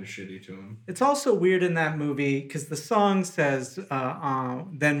is kind of shitty to him. It's also weird in that movie because the song says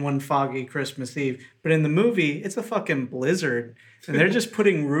 "Then one foggy Christmas Eve," but in the movie it's a fucking blizzard, and they're just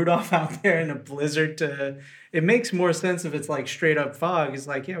putting Rudolph out there in a blizzard to. It makes more sense if it's like straight up fog. It's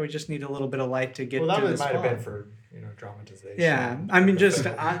like, yeah, we just need a little bit of light to get Well, that through this might have fog. been for dramatization. Yeah, I mean,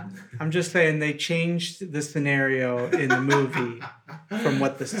 I'm just saying they changed the scenario in the movie from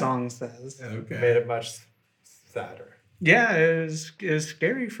what the song says. Okay. Made it much sadder. Yeah, it was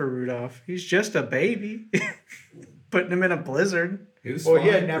scary for Rudolph. He's just a baby, putting him in a blizzard. He was Well, he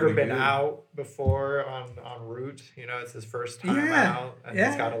had fine, never pretty been good. out before on route. It's his first time Yeah, out, and yeah.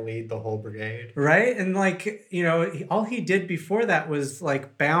 he's got to lead the whole brigade. Right? And like, all he did before that was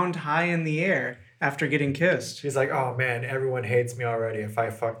like bound high in the air after getting kissed. He's like, oh man, everyone hates me already if I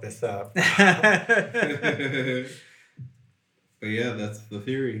fuck this up. But yeah, that's the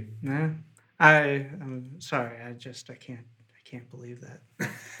theory. Nah, I'm sorry. I can't believe that.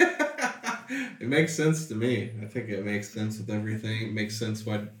 It makes sense to me. I think it makes sense with everything. It makes sense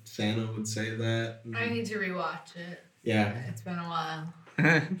why Santa would say that. I need to rewatch it. Yeah. It's been a while.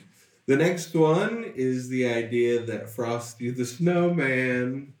 The next one is the idea that Frosty the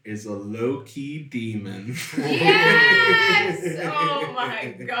Snowman is a low-key demon. Yes! Oh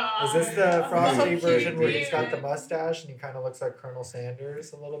my god. Is this the Frosty Low-key version where he's got the demon. mustache and he kind of looks like Colonel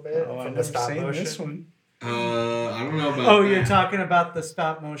Sanders a little bit Oh, from I've the never stop seen motion? this one. I don't know about Oh, that. you're talking about the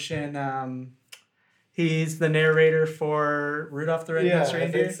stop motion. He's the narrator for Rudolph the Red-Nosed Yeah, I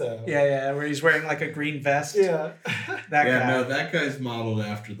Reindeer. think so. Yeah, where he's wearing like a green vest. Yeah. That Yeah, guy. no, that guy's modeled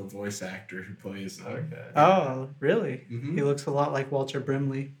after the voice actor who plays him. Okay. Oh, really? Mhm. He looks a lot like Walter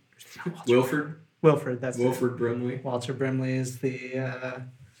Brimley. Wilford That's it. Wilford Brimley. Walter Brimley is the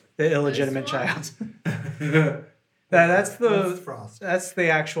illegitimate This one? child. That's That's Frosty. that's the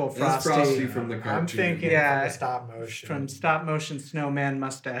actual That's Frosty, Frosty from the cartoon. I'm thinking Yeah. from the stop motion. from stop motion snowman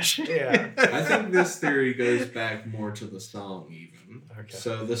mustache. Yeah. I think this theory goes back more to the song even. Okay.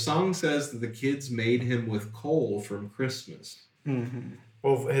 So the song says that the kids made him with coal from Christmas. Mhm.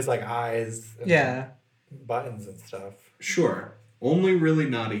 Well, his eyes. And Yeah. buttons and stuff. Sure. Only really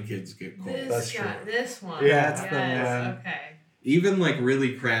naughty kids get coal. That's This one. Yeah. That's the Yes, one. okay. Even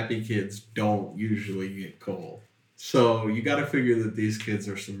really crappy kids don't usually get coal. So you got to figure that these kids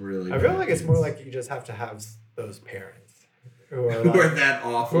are some really. I feel bad like it's kids more like you just have to have those parents who are who are like, that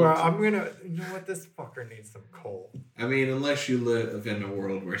awful. who are, I'm gonna, you know what, this fucker needs some coal. I mean, unless you live in a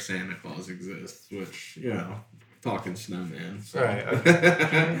world where Santa Claus exists, which, talking snowman. So. Right,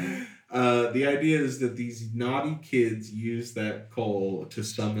 The idea is that these naughty kids use that coal to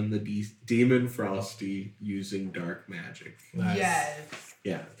summon the demon Frosty using dark magic. Nice. Yes.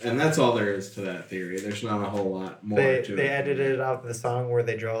 Yeah, and that's all there is to that theory. There's not a whole lot more They to it. they edited out the song where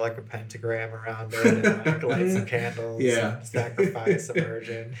they draw like a pentagram around it and light some candles. Yeah. And sacrifice a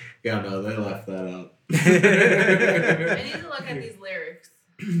virgin. Yeah, no, they left that out. I need to look at these lyrics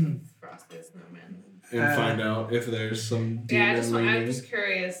of Frosty the Snowman. And find out if there's some demon I'm leaning. just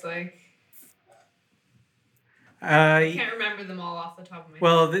curious, I Uh, can't remember them all off the top of my head.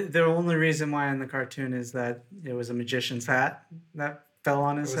 well, the only reason why in the cartoon is that it was a magician's hat that fell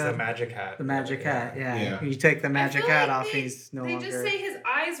on It his was head. the magic hat. The magic hat, yeah. Yeah. You take the magic I feel hat like off, he's no they longer. just say his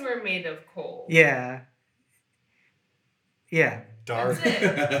eyes were made of coal. Yeah. Yeah. Dark, That's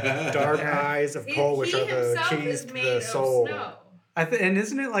it. dark Yeah. eyes of coal, which he are the himself keys is to made the of soul. snow. And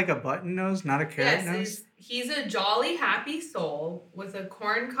isn't it like a button nose, not a carrot Yes, nose? he's a jolly, happy soul with a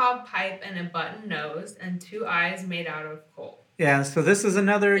corncob pipe and a button nose and 2 eyes made out of coal. Yeah. So this is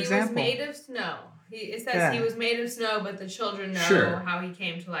another He example. was made of snow. It says Yeah. he was made of snow, but the children know Sure. how he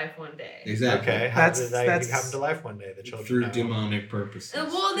came to life one day. Exactly. Okay, how did That's- he come to life one day? The children Through know. demonic purposes.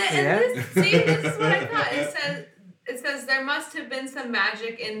 Well, Yeah. this is what I thought. It says there must have been some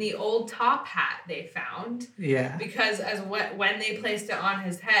magic in the old top hat they found Yeah. because when they placed it on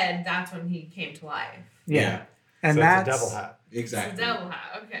his head, that's when he came to life. Yeah. And So that's it's a devil hat. Exactly. It's a devil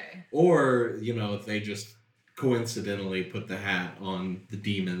hat. Okay. Or, they just coincidentally put the hat on the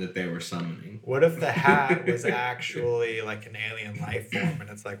demon that they were summoning. What if the hat was actually like an alien life form and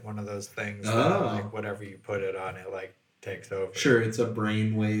it's like one of those things that Oh. like whatever you put it on, it like takes over? Sure, it's a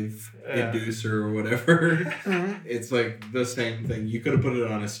brainwave Yeah. inducer or whatever. Mhm. It's like the same thing. You could have put it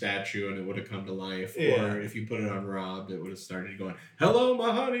on a statue and it would have come to life. Yeah. Or if you put it on Rob, it would have started going, "Hello,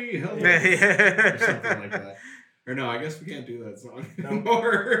 my honey, hello," or Yeah. something like that. Or no, I guess we can't do that song Nope.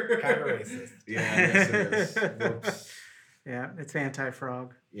 anymore. Kind of racist. Yeah, I guess it is. Whoops. Yeah, it's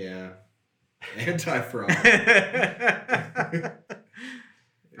anti-frog. Yeah. Anti-frog. I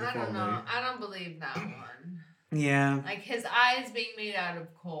don't know. I don't believe that one. Yeah. Like his eyes being made out of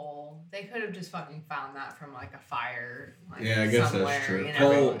coal, they could have just fucking found that from like a fire. Like, Yeah, I guess somewhere, that's true. You know?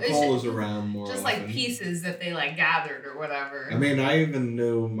 Coal It's is around more just often. like pieces that they like gathered or whatever. I mean, I even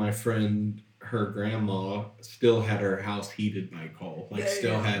knew my friend, her grandma still had her house heated by coal. Like,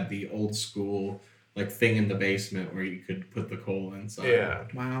 still had the old school like thing in the basement where you could put the coal inside. Yeah.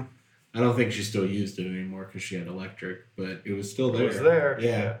 Wow. I don't think she still used it anymore because she had electric, but it was still there. It was there.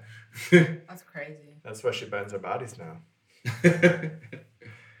 Yeah. That's crazy. That's why she bends her bodies now.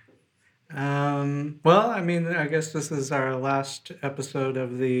 Well, I mean, I guess this is our last episode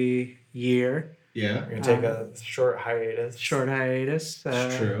of the year. Yeah. We're gonna take a short hiatus. Short hiatus.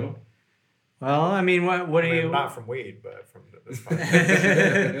 It's true. Well, I mean, what I do mean, you not from weed, but from this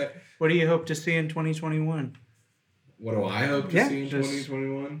podcast. what do you hope to see in 2021? What do I hope to Yeah, see in just-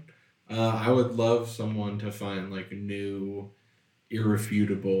 2021? I would love someone to find like new,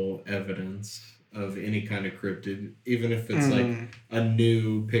 irrefutable evidence of any kind of cryptid, even if it's like a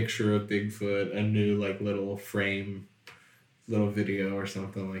new picture of Bigfoot, a new like little frame, little video or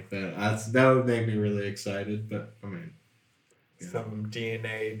something like that. That would make me really excited. But I mean, Some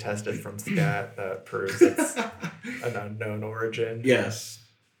DNA tested from scat that proves it's an unknown origin. yes,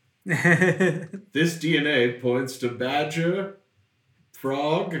 this DNA points to badger,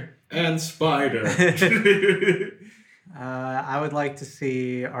 frog, and spider. I would like to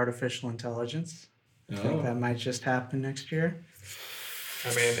see artificial intelligence. I think that might just happen next year. I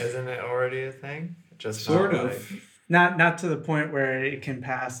mean, isn't it already a thing? Just Sort not of. like- Not to the point where it can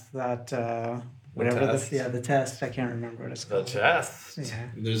pass that whatever test? the test. I can't remember what it's the called. test. Yeah.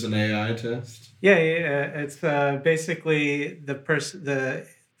 There's an AI test. Yeah. It's basically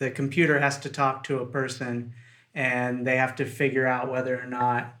the computer has to talk to a person, and they have to figure out whether or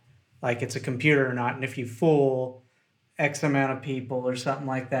not like it's a computer or not. And if you fool X amount of people or something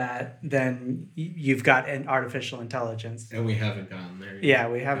like that, then you've got an artificial intelligence. And we haven't gotten there yet. Yeah,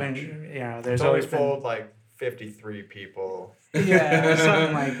 we haven't. Gotcha. You know, there's It's always always been. fooled like 53 people. Yeah, or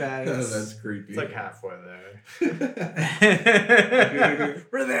something like that. Oh, It's- that's creepy. It's like halfway there.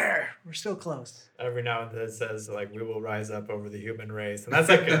 We're there. We're still close. Every now and then it says like we will rise up over the human race, and that's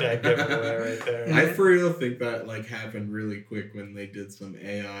like a dead giveaway right there. I for real think that like happened really quick when they did some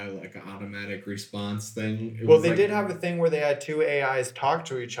AI like an automatic response thing. It Well, was, they like- did have a thing where they had two AIs talk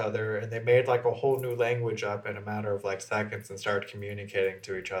to each other, and they made like a whole new language up in a matter of like seconds and started communicating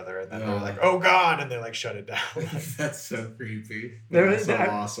to each other. And then they were like, "Oh God!" and they like shut it down. That's so creepy. There That's was- so I-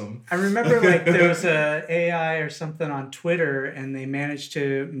 awesome. I remember like there was a AI or something on Twitter, and they managed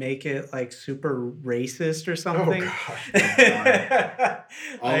to make it like super racist or Oh something. God!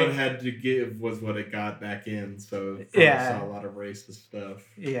 All it Like, had to give was what it got back in. So Yeah. I saw a lot of racist stuff.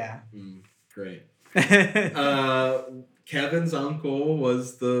 yeah. Great. Kevin's uncle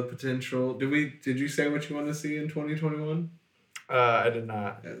was the potential. Did you say what you want to see in 2021? I did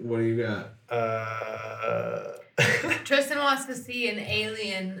not. What do you got? Tristan wants to see an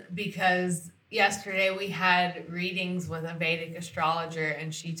alien because yesterday we had readings with a Vedic astrologer,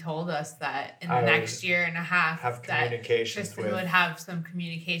 and she told us that in the I next year and a half have that communications Tristan with would have some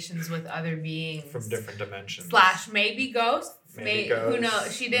communications with other beings from different dimensions. / maybe ghosts. Maybe Who ghosts.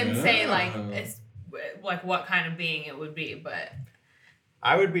 knows? She didn't say like Yeah. it's like what kind of being it would be, but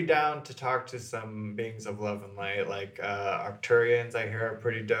I would be down to talk to some beings of love and light, like Arcturians. I hear are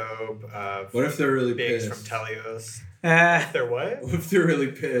pretty dope. What if they're really beings pissed? from Telios? Uh, They're what? What if they're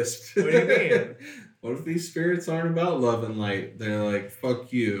really pissed? What do you mean? What if these spirits aren't about love and light? They're like,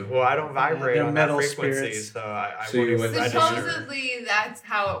 fuck you. Well, I don't vibrate they're on metal that frequency, spirits. so I So you wouldn't. would- I just- supposedly that's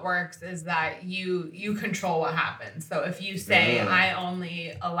how it works, is that you control what happens. So if you say Yeah. I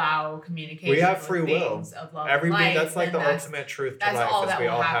only allow communication We have with free will. beings of love Every and being, light, that's like the then ultimate truth to that's life, all is that we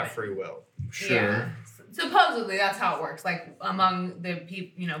will all have happen. free will. Sure. Yeah. Supposedly that's how it works. Like among the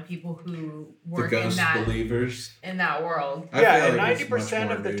people who The work in ghost that believers. world. I Yeah, feel and like it's 90% much of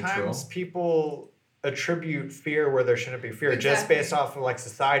more the neutral. times people attribute fear where there shouldn't be fear, just Exactly. based off of like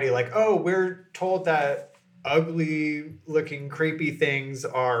society. Like, oh, we're told that ugly looking creepy things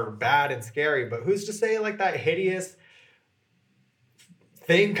are bad and scary, but who's to say like that hideous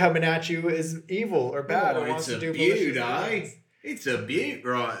thing coming at you is evil or bad Oh, and wants it's to a do beaut, malicious aye. things? It's a beaut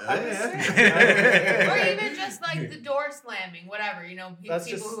right I'm there. just saying. Or even just like the door slamming, whatever, That's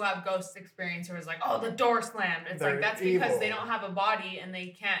people just- who have ghost experience are like, oh, the door slammed. It's They're like, that's evil. because they don't have a body and they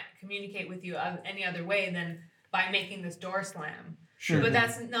can't communicate with you any other way than by making this door slam. Sure. But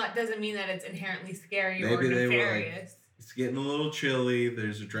doesn't mean that it's inherently scary or Maybe they were like, nefarious. It's getting a little chilly.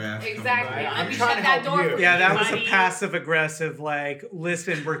 There's a draft. coming Exactly. by. I'm Let me trying shut to that help door you. for yeah, you, that was a buddy. passive aggressive. Like,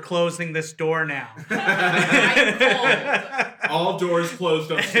 listen, we're closing this door now. I'm cold. all doors closed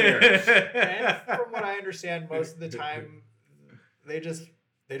upstairs. And from what I understand, most of the time, they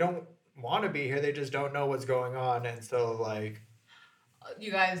don't want to be here. They just don't know what's going on, and so like.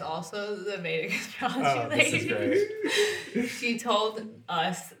 You guys also the Vedic astrology Oh, this is lady. great. She told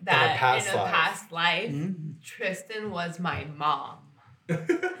us that past in a life. past life, Mm. Tristan was my mom. Oh,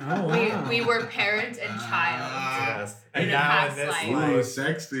 wow. We were parent and child. Yes. In And a now in past this life. Ooh, life,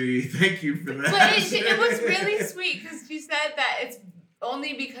 sexy. Thank you for that. But it was really sweet because she said that it's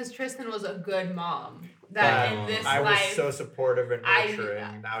only because Tristan was a good mom that in this I was life. so supportive and I-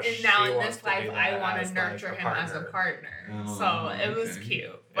 nurturing. Now and she now in wants this to life, do I that want as, to like, nurture a him as a partner. partner. Oh, So it was okay.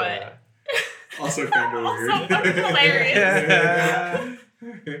 cute, but Yeah. Also kind of weird. Also hilarious.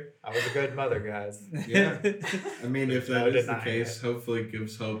 I was a good mother, guys. Yeah. I mean, if that No is the denying case, it. hopefully it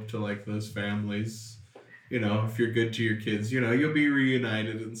gives hope to like those families. You know, if you're good to your kids, you know, you'll be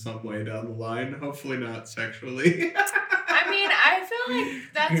reunited in some way down the line. Hopefully not sexually. I mean, I feel like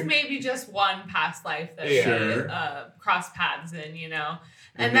that's maybe just one past life that Yeah. Sure. we crossed paths in, you know.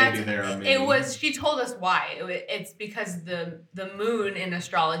 And maybe that's there are it many. was. She told us why. It's because the moon in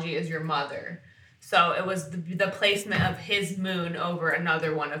astrology is your mother. So it was the placement of his moon over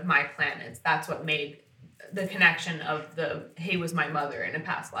another one of my planets. That's what made the connection of he was my mother in a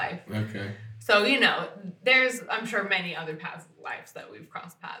past life. Okay. So, you know, there's, I'm sure, many other past lives that we've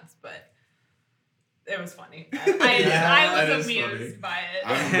crossed paths, but it was funny. Yeah, I that was is amused funny. by it.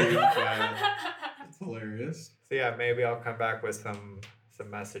 I'm amused by it. It's hilarious. So yeah, maybe I'll come back with some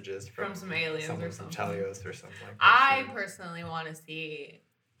messages From some aliens someone or from something. Telios or something like that. I personally want to see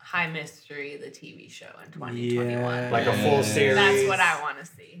High Mystery, the TV show in 2021. Yeah. Like a full Yeah. series. That's what I want to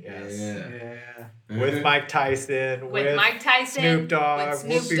see. Yes. Yeah. With Mike Tyson, With Mike Tyson, Snoop Dogg, with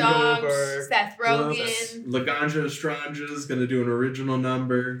Snoop Whoopi Dogg, Goldberg, Seth Rogen. Laganja Estranja is going to do an original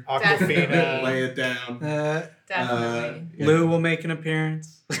number. Aquafina. Definitely. Lay it down. Definitely. Yeah. Lou will make an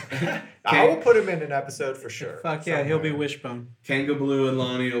appearance. I will put him in an episode for sure. Fuck yeah, he'll be somewhere. Wishbone. Kanga Blue and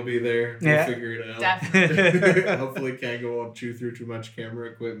Lonnie will be there. We'll Yeah. figure it out. Definitely. Hopefully Kanga won't chew through too much camera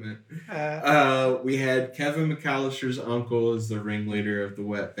equipment. Uh, We had Kevin McAllister's uncle as the ringleader of the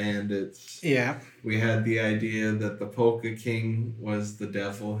Wet Bandits. yeah. We had the idea that the Polka King was the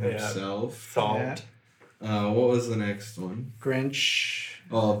devil Yeah. himself. Solved. What was the next one? Grinch.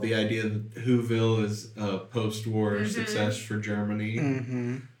 Oh, the idea that Whoville is a post-war Mhm. success for Germany.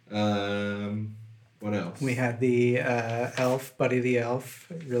 Mm-hmm. What else? We had the elf, Buddy the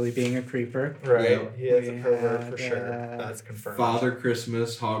Elf, really being a creeper. Right. Yeah. He is a We pervert for had, sure. That's confirmed. Father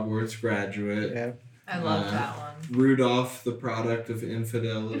Christmas, Hogwarts graduate. Yeah. I love Uh, that one. Rudolph, the product of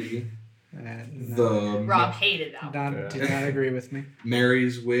infidelity. No, Rob hated that one. not, did not agree with me.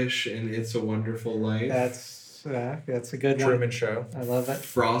 Mary's Wish and It's a Wonderful Life. That's a good one. Truman Show. I love it.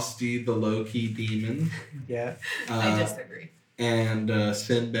 Frosty, the low-key demon. Yeah. I Uh, disagree. and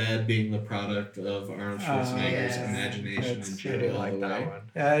Sinbad being the product of Arnold Schwarzenegger's yeah. imagination That's- and I Jingle do All like the that Way. one.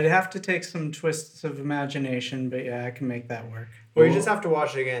 I'd have to take some twists of imagination, but yeah, I can make that work. Well, you just have to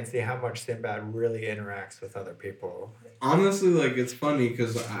watch it again and see how much Sinbad really interacts with other people. Honestly, like, it's funny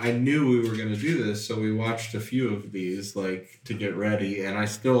because I knew we were going to do this, so we watched a few of these, like, to get ready, and I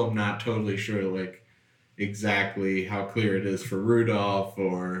still am not totally sure, like, exactly how clear it is for Rudolph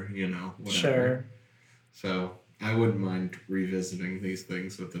or, you know, whatever. Sure. So I wouldn't mind revisiting these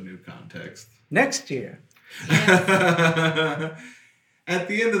things with a new context. Next year. At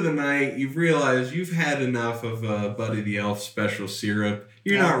the end of the night, you've realized you've had enough of Buddy the Elf special syrup.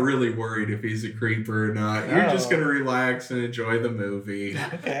 You're not really worried if he's a creeper or not. You're just No. gonna relax and enjoy the movie.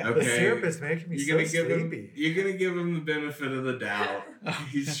 Okay. Okay. The syrup is making me You're gonna so give sleepy. you're gonna give him the benefit of the doubt.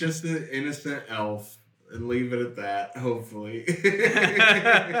 He's just an innocent elf, and leave it at that. Hopefully.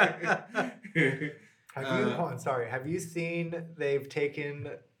 Have you seen they've taken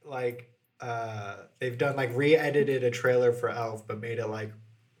they've done like re-edited a trailer for Elf but made it like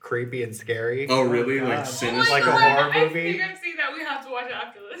creepy and scary? Oh really? God. Like Oh my sinister? Like a horror I movie? think I've seen that. We have to watch it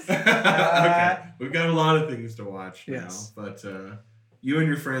after this. Okay, we've got a lot of things to watch now, Yes. but you and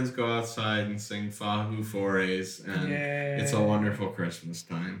your friends go outside and sing Fahu Forays, and Yay. it's a wonderful Christmas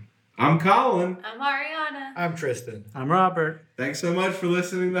time. I'm Colin. I'm Ariana. I'm Tristan. I'm Robert. Thanks so much for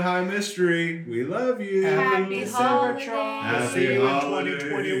listening to High Mystery. We love you. Happy holidays. Happy See you in holidays.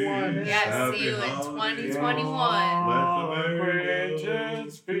 2021. Yes, Happy see you in holidays. 2021. Let the merry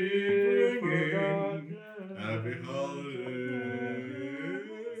angels be ringing. Happy holidays.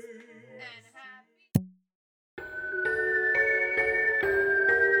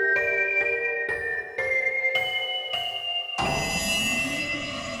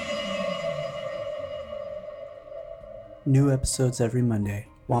 New episodes every Monday.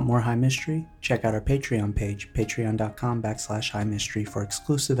 Want more High Mystery? Check out our Patreon page, patreon.com/High Mystery, for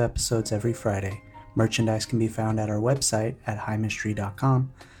exclusive episodes every Friday. Merchandise can be found at our website at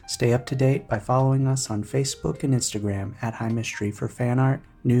highmystery.com. Stay up to date by following us on Facebook and Instagram at High Mystery for fan art,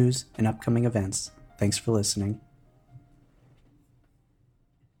 news, and upcoming events. Thanks for listening.